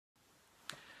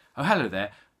Oh, hello there.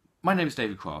 My name is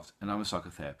David Kraft and I'm a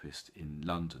psychotherapist in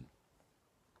London.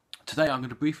 Today I'm going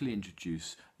to briefly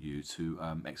introduce you to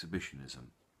exhibitionism.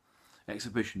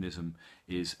 Exhibitionism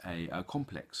is a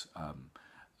complex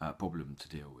problem to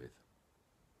deal with.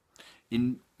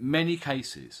 In many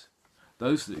cases,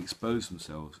 those that expose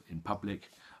themselves in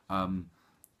public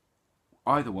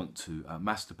either want to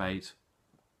masturbate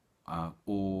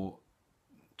or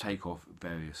take off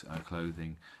various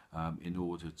clothing in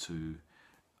order to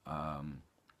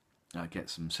get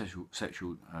some sexual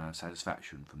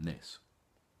satisfaction from this.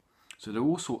 So there are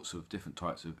all sorts of different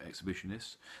types of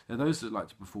exhibitionists. There are those that like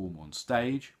to perform on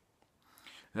stage.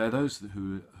 There are those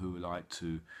who like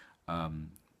to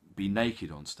be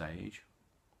naked on stage.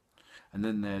 And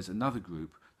then there's another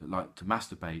group that like to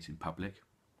masturbate in public.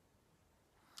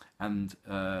 And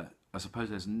I suppose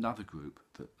there's another group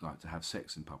that like to have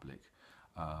sex in public.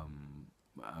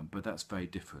 But that's very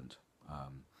different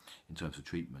in terms of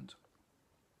treatment.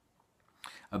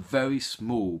 A very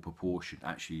small proportion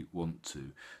actually want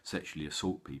to sexually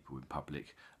assault people in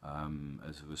public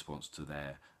as a response to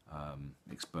their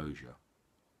exposure.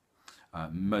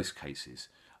 In most cases,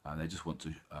 they just want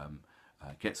to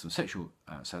get some sexual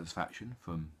satisfaction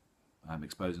from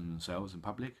exposing themselves in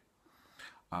public,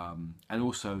 and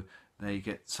also they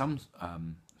get some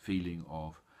feeling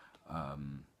of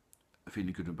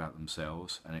feeling good about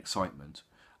themselves and excitement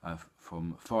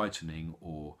from frightening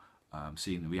or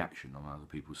seeing the reaction on other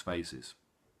people's faces.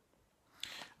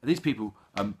 These people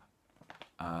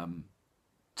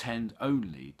tend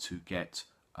only to get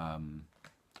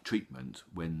treatment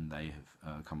when they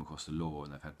have come across the law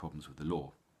and they've had problems with the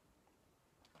law.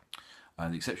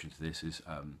 And the exception to this is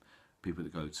people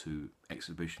that go to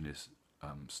exhibitionist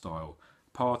style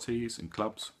parties and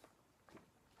clubs,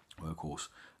 where of course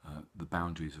the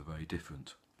boundaries are very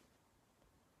different.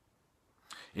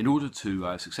 In order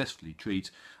to successfully treat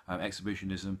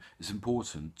exhibitionism, it's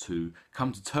important to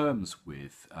come to terms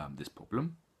with this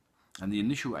problem. And the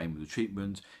initial aim of the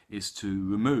treatment is to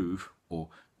remove, or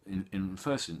in the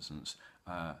first instance,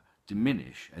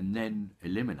 diminish and then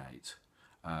eliminate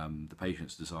the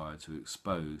patient's desire to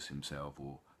expose himself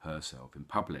or herself in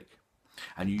public.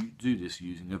 And you do this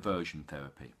using aversion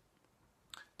therapy.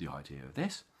 The idea of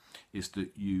this is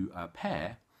that you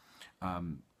pair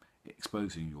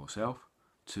exposing yourself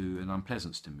to an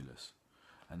unpleasant stimulus,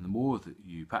 and the more that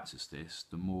you practice this,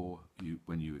 the more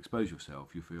when you expose yourself,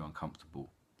 you feel uncomfortable.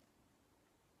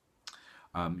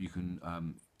 You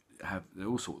can have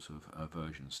all sorts of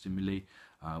aversion stimuli.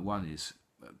 One is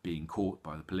being caught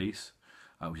by the police,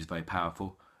 which is very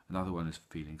powerful. Another one is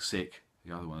feeling sick.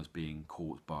 The other one is being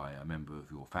caught by a member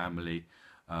of your family,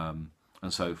 and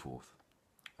so forth.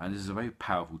 And this is a very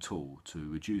powerful tool to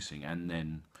reducing and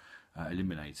then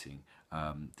eliminating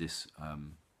this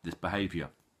behaviour.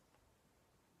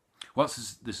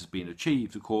 Once this has been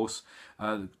achieved, of course,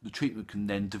 the treatment can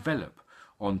then develop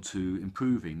onto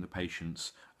improving the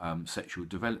patient's sexual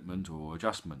development or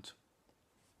adjustment.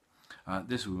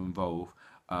 This will involve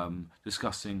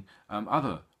discussing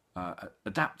other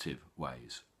adaptive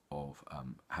ways of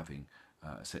having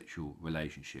a sexual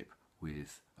relationship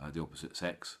with the opposite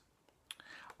sex,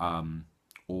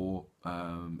 or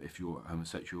if you're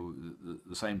homosexual,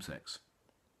 the same sex.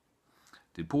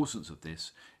 The importance of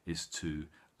this is to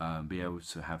be able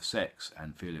to have sex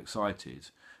and feel excited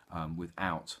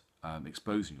without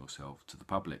exposing yourself to the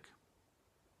public.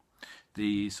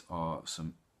 These are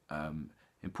some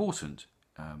important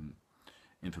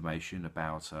information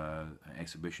about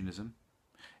exhibitionism.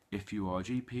 If you are a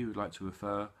GP who would like to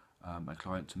refer a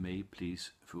client to me,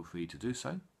 please feel free to do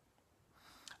so.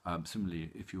 Similarly,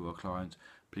 if you are a client,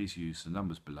 please use the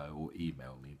numbers below or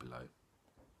email me below.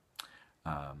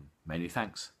 Many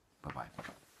thanks. Bye-bye.